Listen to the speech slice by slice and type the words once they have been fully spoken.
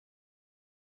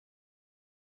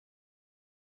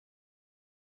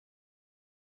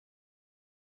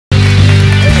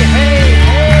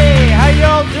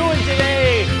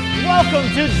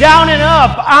to Down and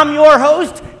Up. I'm your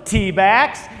host,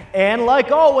 T-Bax, and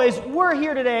like always, we're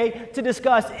here today to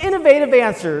discuss innovative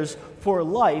answers for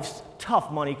life's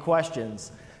tough money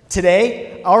questions.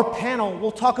 Today, our panel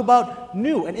will talk about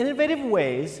new and innovative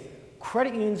ways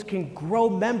credit unions can grow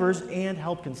members and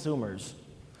help consumers.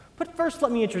 But first,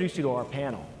 let me introduce you to our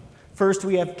panel. First,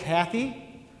 we have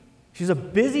Kathy. She's a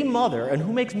busy mother and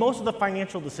who makes most of the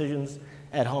financial decisions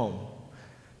at home.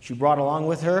 She brought along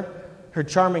with her her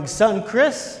charming son,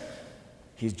 Chris.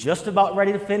 He's just about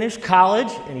ready to finish college,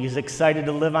 and he's excited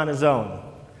to live on his own.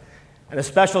 And a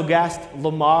special guest,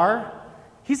 Lamar.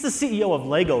 He's the CEO of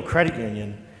Lego Credit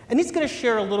Union, and he's going to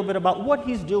share a little bit about what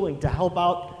he's doing to help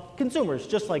out consumers,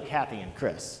 just like Kathy and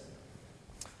Chris.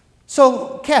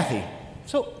 So, Kathy,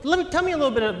 tell me a little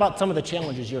bit about some of the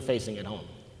challenges you're facing at home.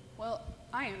 Well,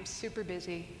 I am super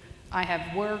busy. I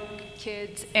have work,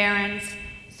 kids, errands.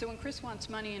 So when Chris wants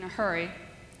money in a hurry,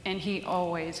 and he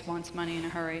always wants money in a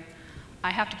hurry,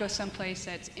 I have to go someplace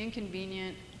that's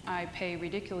inconvenient. I pay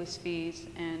ridiculous fees,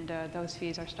 and those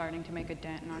fees are starting to make a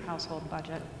dent in our household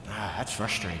budget. That's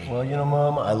frustrating. Well, you know,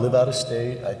 Mom, I live out of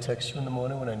state. I text you in the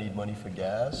morning when I need money for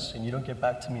gas, and you don't get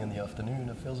back to me in the afternoon.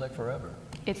 It feels like forever.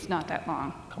 It's not that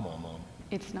long. Come on, Mom.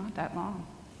 It's not that long.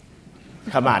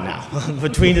 Come on now.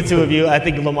 Between the two of you, I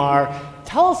think, Lamar,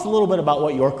 tell us a little bit about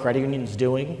what your credit union is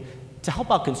doing to help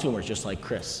out consumers just like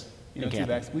Chris. You know,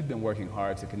 T-Bax, we've been working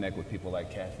hard to connect with people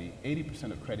like Kathy.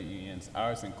 80% of credit unions,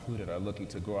 ours included, are looking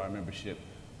to grow our membership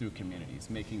through communities,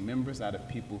 making members out of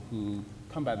people who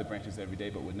come by the branches every day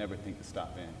but would never think to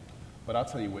stop in. But I'll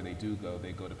tell you where they do go.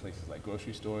 They go to places like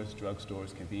grocery stores, drug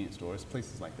stores, convenience stores,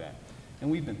 places like that. And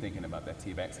we've been thinking about that,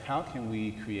 T-Bax. How can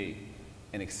we create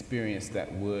an experience that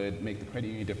would make the credit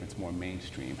union difference more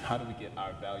mainstream? How do we get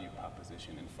our value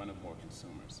proposition in front of more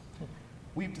consumers?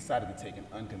 We've decided to take an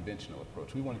unconventional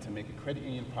approach. We wanted to make a credit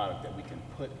union product that we can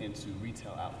put into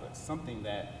retail outlets, something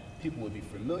that people would be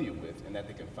familiar with and that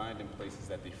they can find in places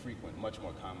that they frequent much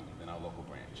more commonly than our local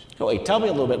branch. So wait, tell me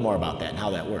a little bit more about that and how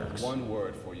that works. One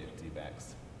word for you,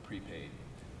 T-Bax, prepaid.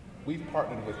 We've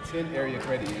partnered with 10 area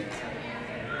credit unions.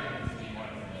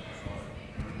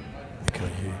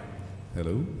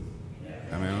 Hello?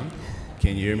 Am I on?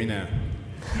 Can you hear me now?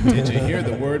 Did you hear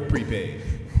the word prepaid?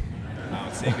 I'll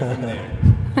take it from there.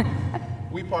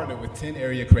 We partnered with 10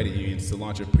 area credit unions to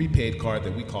launch a prepaid card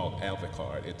that we call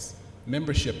Advocard. It's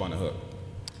membership on a hook.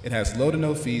 It has low to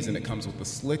no fees, and it comes with a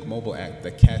slick mobile app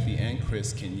that Kathy and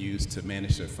Chris can use to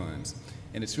manage their funds.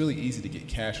 And it's really easy to get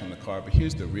cash on the card, but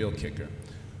here's the real kicker.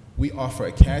 We offer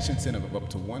a cash incentive of up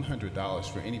to $100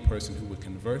 for any person who would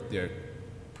convert their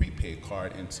prepaid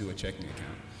card into a checking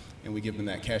account. And we give them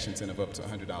that cash incentive up to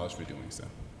 $100 for doing so.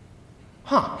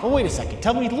 Well, wait a second.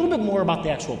 Tell me a little bit more about the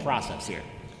actual process here.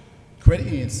 Credit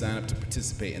unions sign up to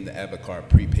participate in the Advocard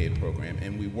prepaid program,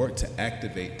 and we work to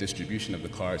activate distribution of the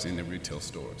cards in the retail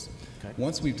stores. Okay.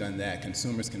 Once we've done that,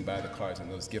 consumers can buy the cards in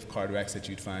those gift card racks that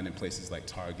you'd find in places like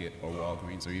Target or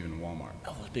Walgreens or even Walmart.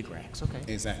 Oh, those big racks, okay.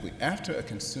 Exactly. After a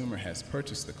consumer has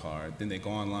purchased the card, then they go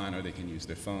online or they can use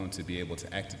their phone to be able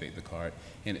to activate the card,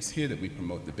 and it's here that we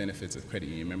promote the benefits of credit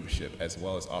union membership as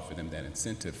well as offer them that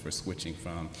incentive for switching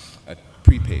from a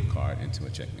prepaid card into a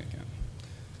checking account.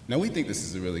 Now, we think this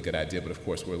is a really good idea, but of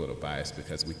course we're a little biased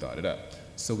because we thought it up.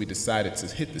 So we decided to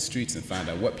hit the streets and find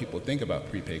out what people think about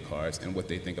prepaid cards and what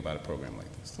they think about a program like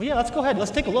this. Well, yeah, let's go ahead.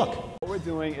 Let's take a look. What we're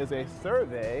doing is a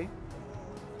survey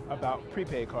about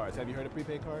prepaid cards. Have you heard of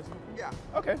prepaid cards? Yeah.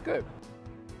 Okay, good.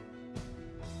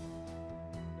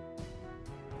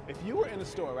 If you were in a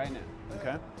store right now,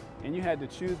 okay, and you had to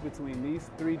choose between these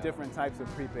 3 different types of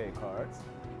prepaid cards,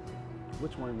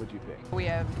 which one would you pick? We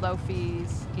have low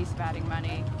fees, ease of adding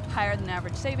money, higher than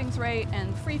average savings rate,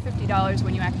 and free $50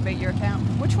 when you activate your account.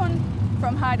 Which one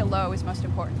from high to low is most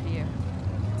important to you?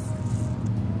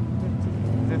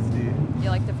 50. You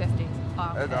like the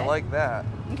 50s? Okay. I like that.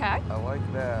 Okay. I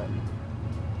like that.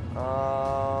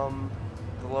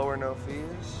 The lower no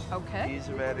fees. Okay. Ease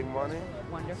of adding money.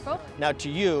 Wonderful. Now, to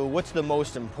you, what's the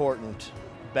most important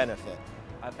benefit?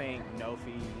 I think no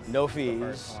fees. No is fees. The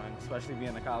first one, especially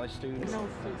being a college student. No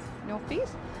fees. No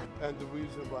fees? And the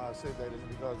reason why I say that is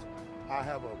because I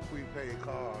have a prepaid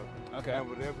card. Okay. And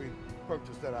with every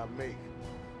purchase that I make,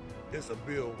 it's a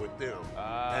bill with them.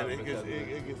 And it gets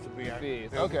to be fees.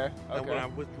 And, Okay. And when I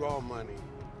withdraw money,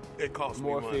 it costs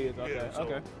more me money. fees. Okay. Yeah, so,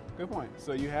 okay. Good point.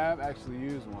 So you have actually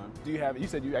used one. Do you have? You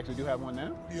said you actually do have one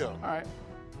now? Yeah. All right.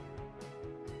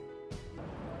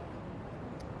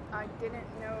 I didn't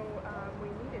know we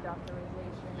needed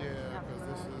authorization. Yeah, because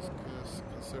this is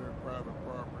considered private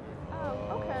property.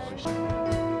 Oh, okay.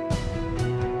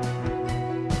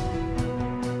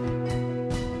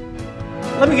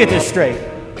 Let me get this straight.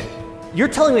 You're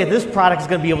telling me that this product is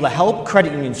going to be able to help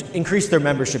credit unions increase their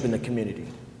membership in the community.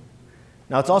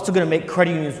 Now, it's also going to make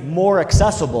credit unions more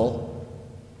accessible.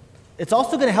 It's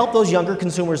also going to help those younger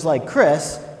consumers like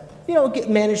Chris,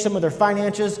 manage some of their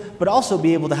finances, but also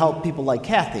be able to help people like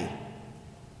Kathy.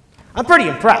 I'm pretty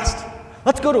impressed.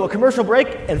 Let's go to a commercial break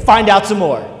and find out some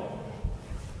more.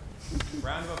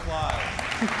 Round of applause.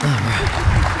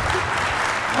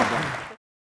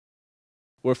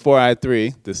 We're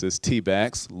 4i3. This is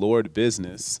T-Backs, Lord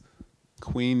Business,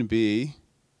 Queen Bee.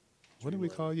 What do we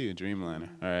call you? Dreamliner.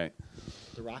 All right.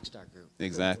 The Rockstar Group.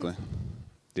 Exactly.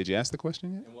 Did you ask the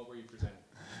question yet? And what were you presenting?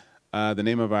 The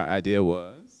name of our idea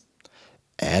was?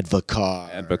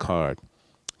 Advocard. Advocard.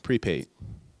 Prepaid.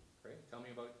 Great. Tell me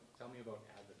about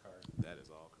Advocard. That is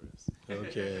all, Chris.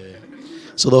 Okay.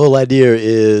 So the whole idea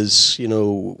is,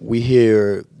 we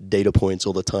hear data points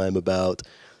all the time about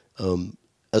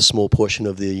a small portion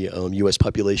of the U.S.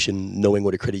 population knowing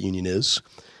what a credit union is.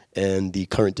 And the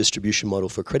current distribution model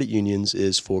for credit unions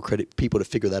is for people to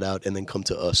figure that out and then come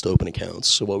to us to open accounts.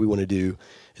 So what we want to do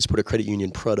is put a credit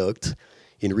union product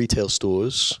in retail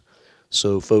stores.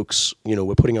 So folks,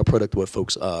 we're putting our product where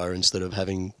folks are instead of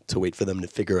having to wait for them to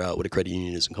figure out what a credit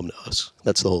union is and come to us.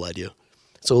 That's the whole idea.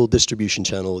 It's a whole distribution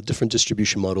channel, a different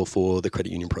distribution model for the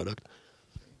credit union product.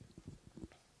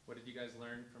 What did you guys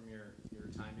learn from your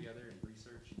time together in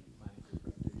research and planning for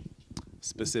the presentation?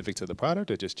 Specific to the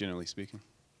product or just generally speaking?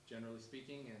 Generally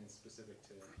speaking and specific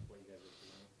to what you guys are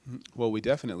presenting. Well, we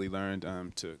definitely learned,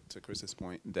 to Chris's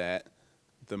point, that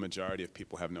the majority of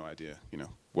people have no idea,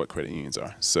 what credit unions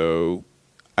are. So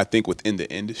I think within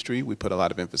the industry, we put a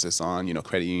lot of emphasis on,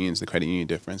 credit unions, the credit union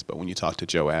difference. But when you talk to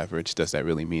Joe Average, does that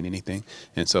really mean anything?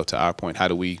 And so to our point, how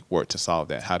do we work to solve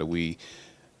that? How do we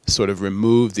sort of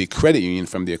remove the credit union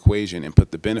from the equation and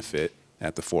put the benefit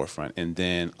at the forefront, and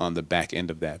then on the back end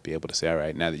of that, be able to say, all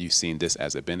right, now that you've seen this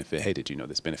as a benefit, hey, did you know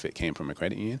this benefit came from a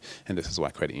credit union? And this is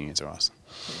why credit unions are awesome.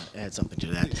 Add something to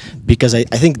that, because I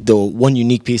think the one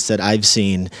unique piece that I've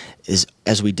seen is,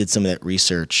 as we did some of that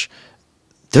research,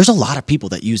 there's a lot of people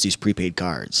that use these prepaid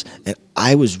cards, and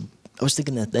I was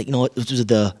thinking that it was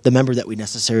the member that we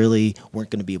necessarily weren't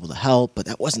going to be able to help, but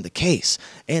that wasn't the case,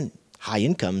 and high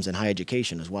incomes and high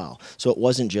education as well. So it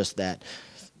wasn't just that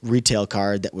retail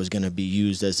card that was going to be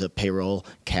used as a payroll,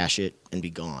 cash it, and be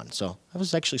gone. So I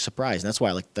was actually surprised. And that's why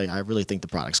I really think the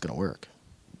product's going to work.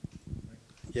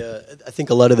 Yeah, I think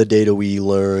a lot of the data we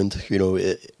learned,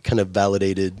 it kind of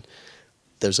validated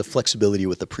there's a flexibility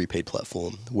with the prepaid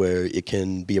platform where it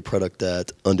can be a product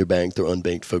that underbanked or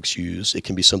unbanked folks use. It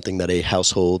can be something that a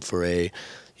household for a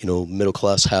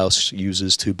middle-class house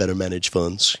uses to better manage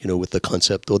funds, with the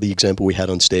concept or the example we had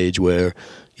on stage where,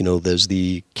 there's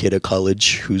the kid at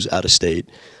college who's out of state,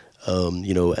 and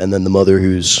then the mother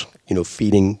who's,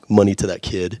 feeding money to that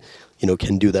kid,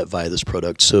 can do that via this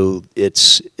product. So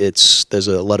there's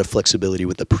a lot of flexibility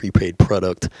with the prepaid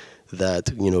product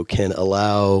that, can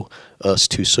allow us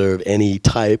to serve any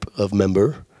type of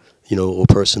member, or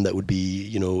person that would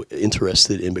be,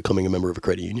 interested in becoming a member of a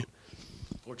credit union.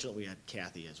 Fortunately, we had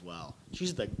Kathy as well.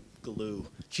 She's the glue.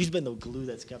 She's been the glue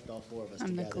that's kept all four of us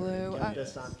together. I'm the glue. Kept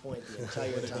us on point the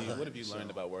entire time. What have you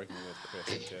learned about working with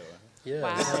Chris and Joe? Yeah.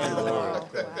 Wow.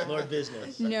 Lord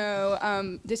business.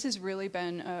 No, this has really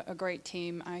been a great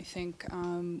team. I think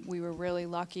we were really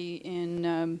lucky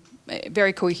in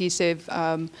very cohesive,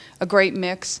 a great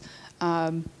mix.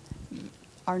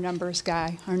 Our numbers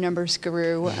guy, our numbers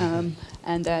guru,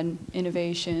 and then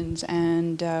innovations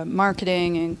and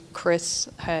marketing, and Chris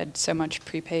had so much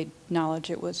prepaid knowledge,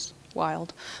 it was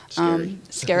wild.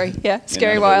 Scary, yeah,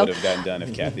 scary, wild. Would have gotten done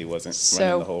if Kathy wasn't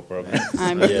running the whole program.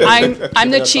 I'm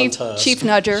the chief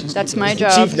nudger, that's my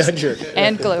job. Chief nudger.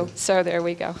 And glue, so there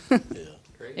we go.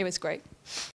 It was great.